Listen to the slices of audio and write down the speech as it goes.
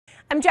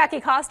I'm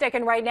Jackie Kostick,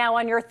 and right now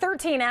on your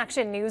 13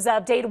 Action News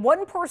update,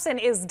 one person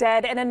is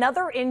dead and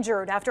another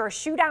injured after a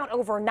shootout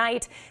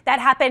overnight that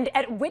happened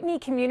at Whitney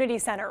Community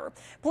Center.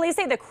 Police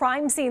say the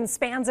crime scene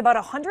spans about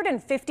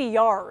 150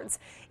 yards.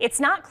 It's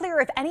not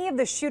clear if any of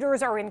the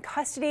shooters are in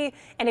custody,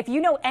 and if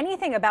you know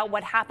anything about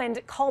what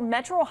happened, call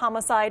Metro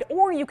Homicide,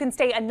 or you can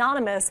stay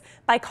anonymous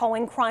by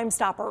calling Crime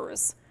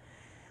Stoppers.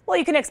 Well,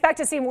 you can expect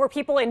to see more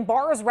people in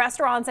bars,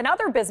 restaurants, and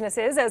other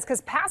businesses as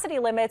capacity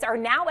limits are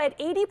now at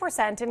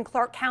 80% in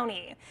Clark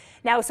County.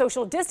 Now,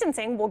 social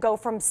distancing will go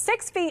from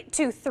 6 feet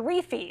to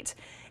 3 feet.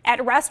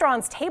 At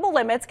restaurants, table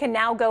limits can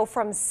now go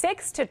from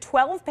 6 to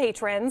 12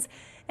 patrons.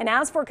 And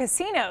as for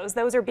casinos,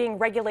 those are being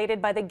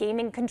regulated by the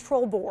Gaming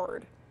Control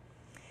Board.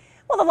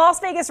 Well, the Las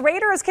Vegas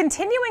Raiders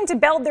continuing to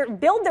build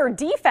their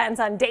defense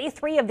on day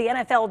 3 of the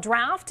NFL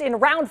draft. In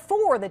round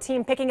 4, the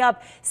team picking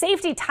up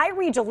safety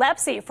Tyree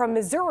Gillespie from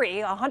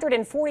Missouri,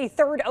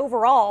 143rd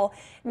overall.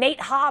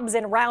 Nate Hobbs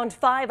in round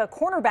 5, a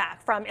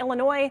cornerback from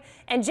Illinois.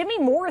 And Jimmy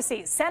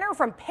Morrissey, center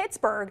from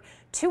Pittsburgh,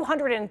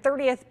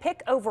 230th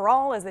pick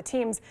overall as the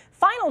team's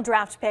final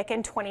draft pick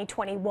in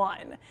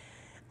 2021.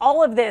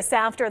 All of this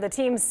after the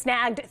team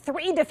snagged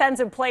 3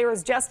 defensive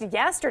players just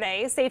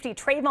yesterday. Safety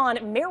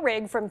Trayvon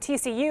Merrig from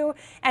TCU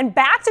and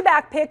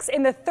back-to-back picks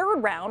in the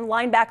 3rd round.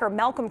 Linebacker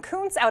Malcolm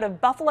Kuntz out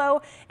of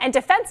Buffalo and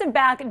defensive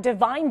back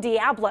Divine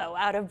Diablo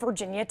out of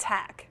Virginia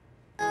Tech.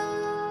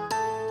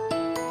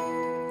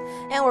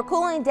 And we're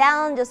cooling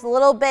down just a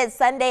little bit.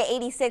 Sunday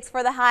 86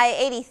 for the high,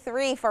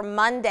 83 for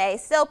Monday.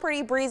 Still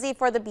pretty breezy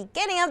for the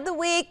beginning of the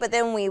week, but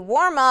then we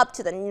warm up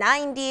to the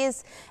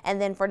 90s.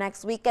 And then for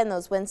next weekend,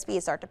 those wind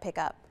speeds start to pick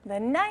up. The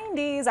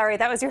 90s. All right,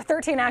 that was your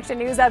 13 Action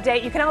News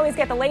update. You can always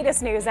get the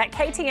latest news at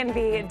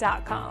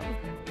ktnv.com.